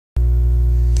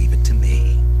it to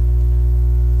me.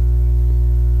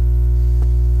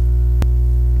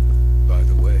 By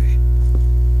the way,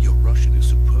 your Russian is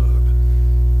superb.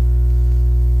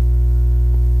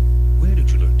 Where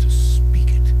did you learn to speak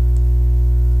it?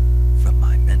 From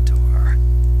my mentor.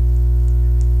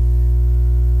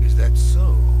 Is that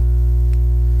so?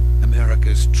 America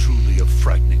is truly a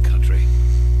frightening country.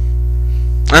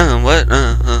 What?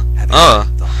 Have you Oh,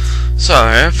 any thoughts?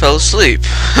 sorry, I fell asleep.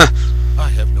 I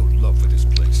have no love for this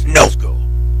place. No. Let's go.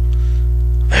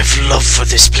 I have love for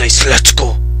this place, let's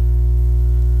go.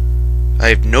 I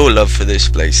have no love for this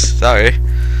place, sorry.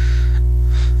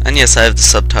 And yes, I have the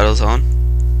subtitles on.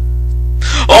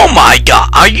 Oh my god,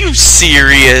 are you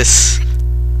serious?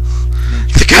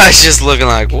 The guy's just looking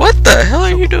like, what the hell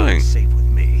are you doing? Safe with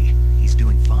me. He's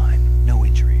doing fine. No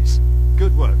injuries.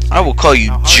 Good work. I will call you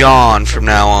Now, John from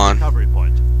now on. recovery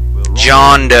point. We'll roll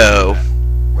John over Doe. there.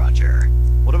 Roger.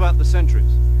 What about the sentries?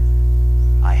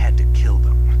 I had to kill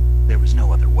them. There was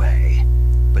no other way.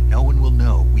 But no one will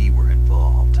know we were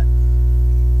involved.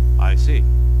 I see.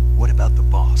 What about the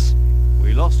boss?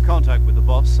 We lost contact with the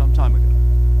boss some time ago.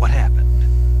 What happened?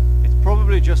 It's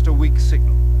probably just a weak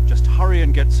signal. Just hurry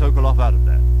and get Sokolov out of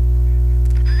there.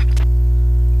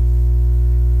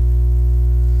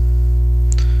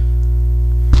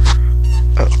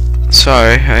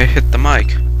 Sorry, I hit the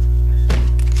mic.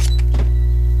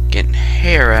 Getting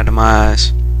hair out of my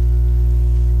eyes.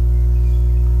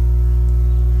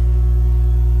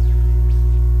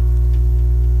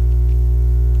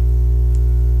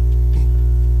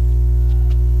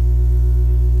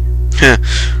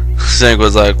 Zank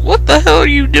was like, what the hell are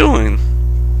you doing?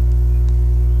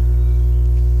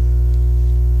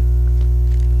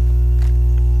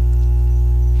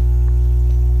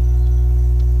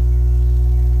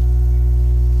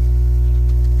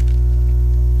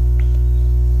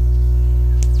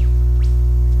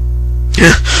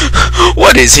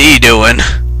 What is he doing?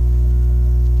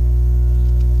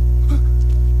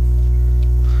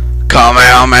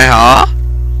 Kamehameha?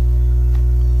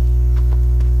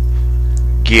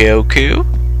 Goku?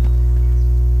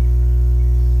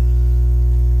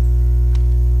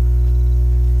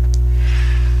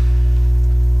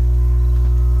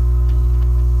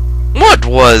 What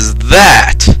was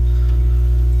that?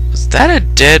 Was that a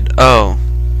dead... Oh.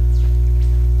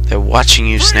 They're watching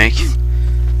you, Snake.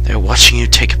 They're watching you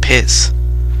take a piss.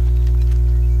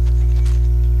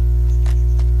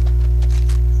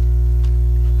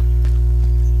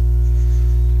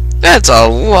 That's a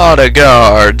lot of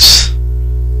guards.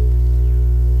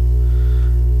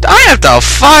 I have to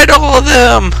fight all of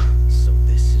them. So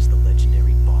this is the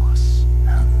legendary boss.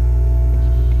 Huh?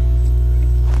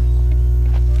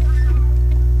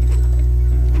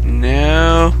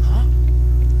 No.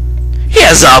 He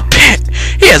has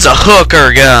a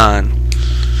hooker gun.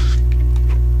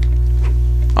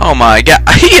 Oh my god,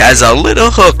 he has a little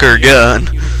hooker gun.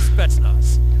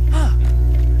 Spetsnaz. Huh.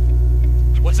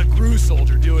 What's a crew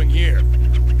soldier doing here?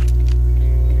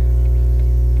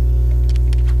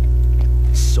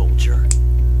 Soldier?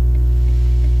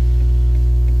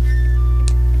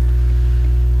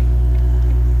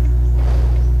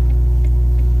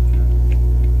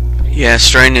 Yeah,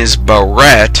 strain his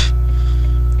beret.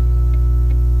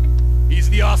 He's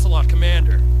the Ocelot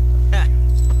commander.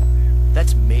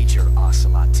 That's Major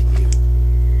Ocelot to you.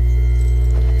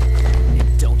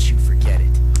 And don't you forget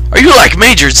it. Are you like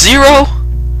Major Zero?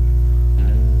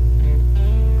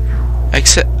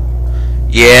 Except...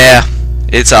 Yeah,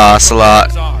 it's Ocelot.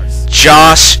 It's ours.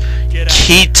 Josh Get out.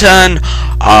 Keaton,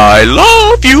 I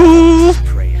love you.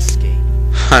 Prey escape.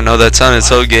 I know that sounded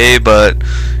so gay, but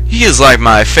he is like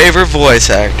my favorite voice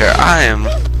actor. I am...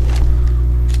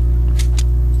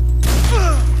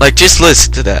 Like, just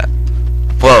listen to that.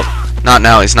 Well, not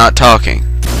now, he's not talking.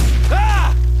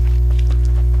 Ah!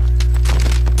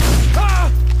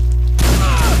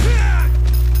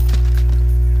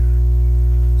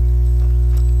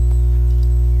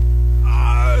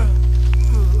 Ah!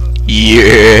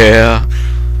 Yeah.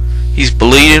 He's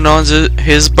bleeding on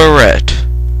his beret.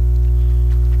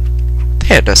 They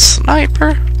had a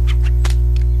sniper?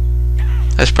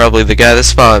 That's probably the guy that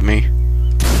spotted me.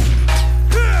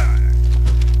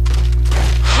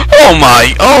 Oh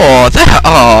my,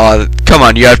 oh, come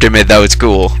on, you have to admit that was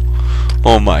cool.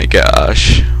 Oh my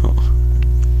gosh.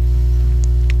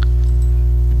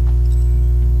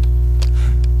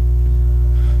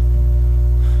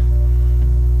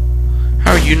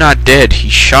 How are you not dead? He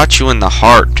shot you in the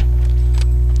heart.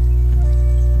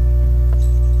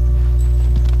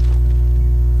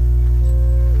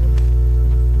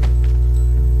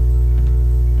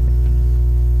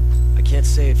 I can't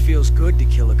say it feels good to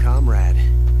kill a comrade,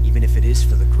 even if it is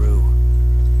for the crew.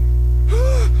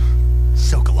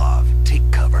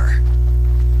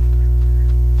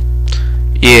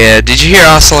 Yeah, did you hear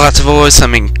Ocelot's voice? I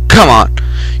mean, come on.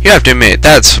 You have to admit,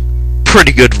 that's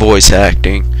pretty good voice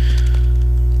acting.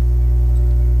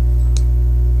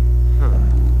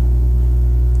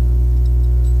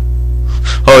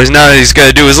 Oh, he's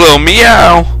gonna do his little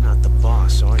meow. Not the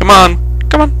boss, are you? Come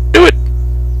on, do it.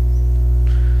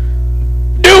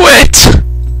 Do it!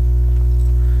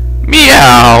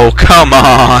 Meow, come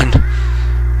on.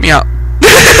 Meow.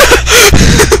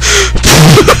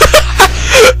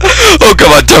 Oh,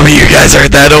 come on, tell me you guys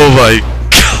heard that. Oh my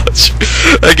gosh.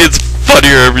 That gets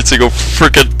funnier every single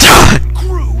freaking time.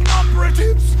 Crew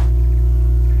operatives.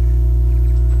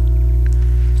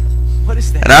 What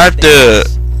is that? And I have to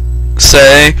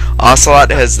say,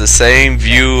 Ocelot has the same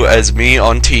view as me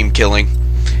on team killing.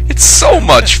 It's so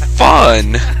much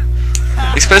fun.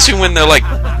 Especially when they're like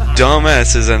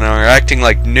dumbasses and are acting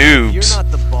like You're noobs. not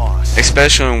the boss.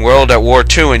 Especially in World at War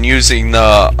II and using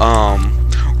the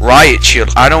riot shield.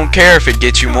 I don't care if it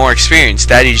gets you more experience.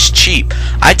 That is cheap.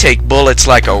 I take bullets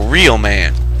like a real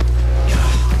man.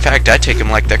 In fact, I take them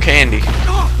like they're candy.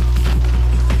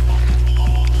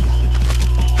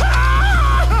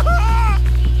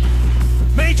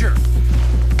 Major,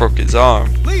 Broke his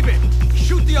arm. leave it.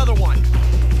 Shoot the other one.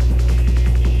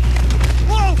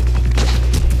 Whoa!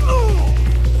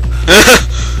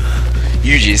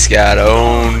 You just got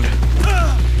owned.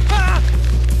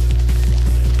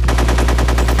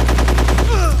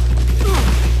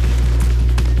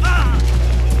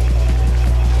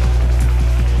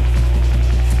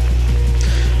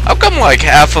 How come like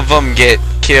half of them get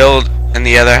killed and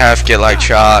the other half get like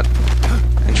shot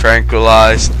and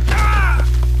tranquilized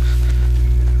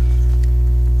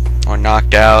or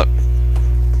knocked out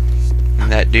in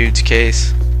that dude's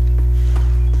case?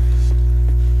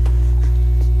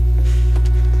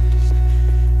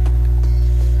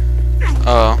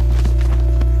 Oh,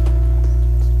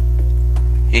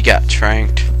 he got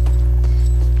tranked.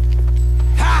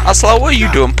 Ocelot, what are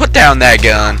you doing? Put down that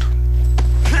gun.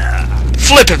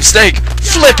 Flip him, Snake!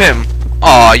 Flip him!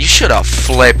 Aw, you should have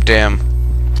flipped him.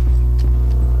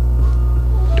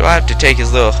 Do I have to take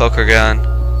his little hooker gun?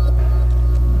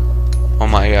 Oh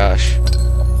my gosh.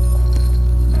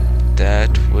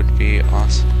 That would be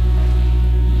awesome.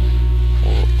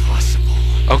 Possible.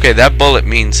 Okay, that bullet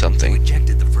means something.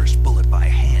 Ejected the first bullet by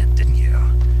hand, didn't you?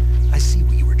 I see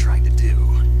what you were trying to do,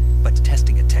 but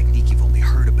testing a technique you've only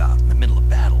heard about in the middle of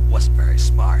battle wasn't very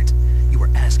smart. You were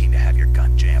asking to have your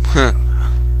gun jammed.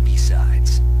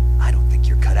 Besides, I don't think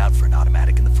you're cut out for an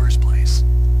automatic in the first place.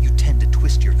 You tend to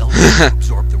twist your elbow to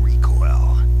absorb the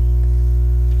recoil.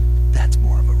 That's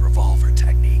more of a revolver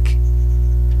technique.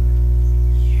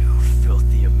 You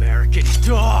filthy American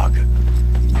dog.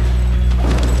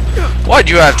 Why'd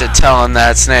you have to tell him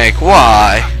that, Snake?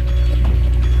 Why?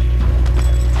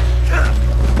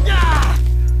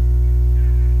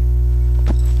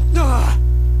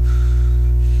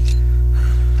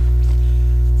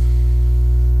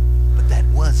 But that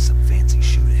was some fancy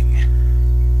shooting.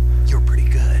 You're pretty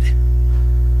good.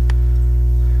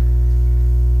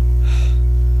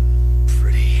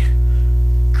 Pretty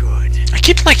good. I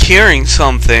keep like hearing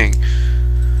something.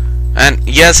 And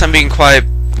yes, I'm being quiet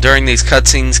during these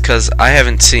cutscenes because I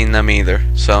haven't seen them either,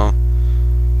 so.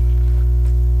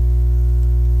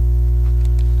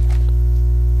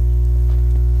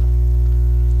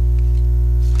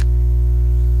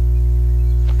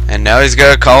 And now he's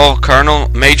gonna call Colonel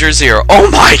Major Zero. Oh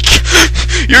my!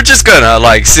 You're just gonna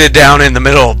like sit down in the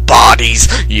middle of bodies.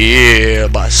 Yeah,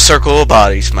 my circle of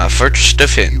bodies, my first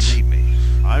defense. You read me.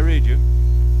 I read you.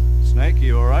 Snake,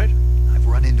 you alright? I've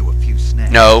run into a few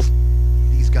snags. No,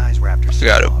 These guys were after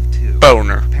got a Sokolov too.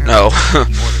 boner. Apparently No, taking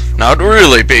orders from not Sokolov.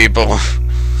 really, people.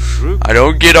 True. I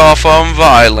don't get off on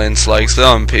violence like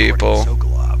some According to people.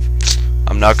 Sokolov,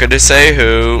 I'm not gonna say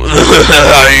who.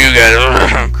 You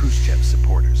guys. Khrushchev's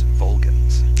supporters and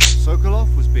Volgans.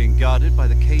 Sokolov was being guarded by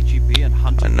the KGB and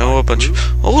hunted I know by a bunch of.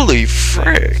 Crew. Holy Snake,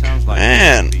 frick, sounds like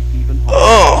man! it could be even hotter.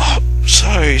 Oh,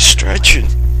 sorry, stretching.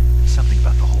 Something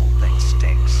about the whole thing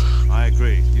stinks. I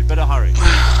agree. You'd better hurry.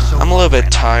 I'm a little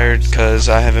bit tired because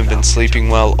I haven't been sleeping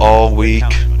well all week.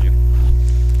 Counting on you.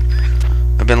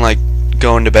 I've been like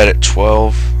going to bed at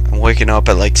 12 and waking up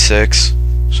at like 6,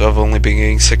 so I've only been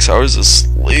getting 6 hours of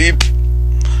sleep.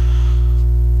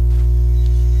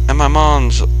 And my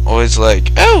mom's always like,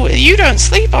 "Oh, you don't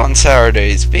sleep on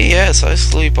Saturdays." BS, I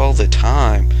sleep all the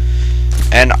time.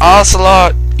 And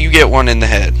Ocelot, you get one in the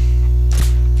head,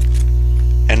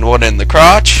 and one in the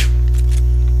crotch,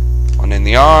 one in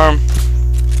the arm,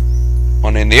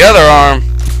 one in the other arm,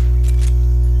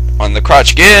 one in the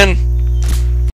crotch again,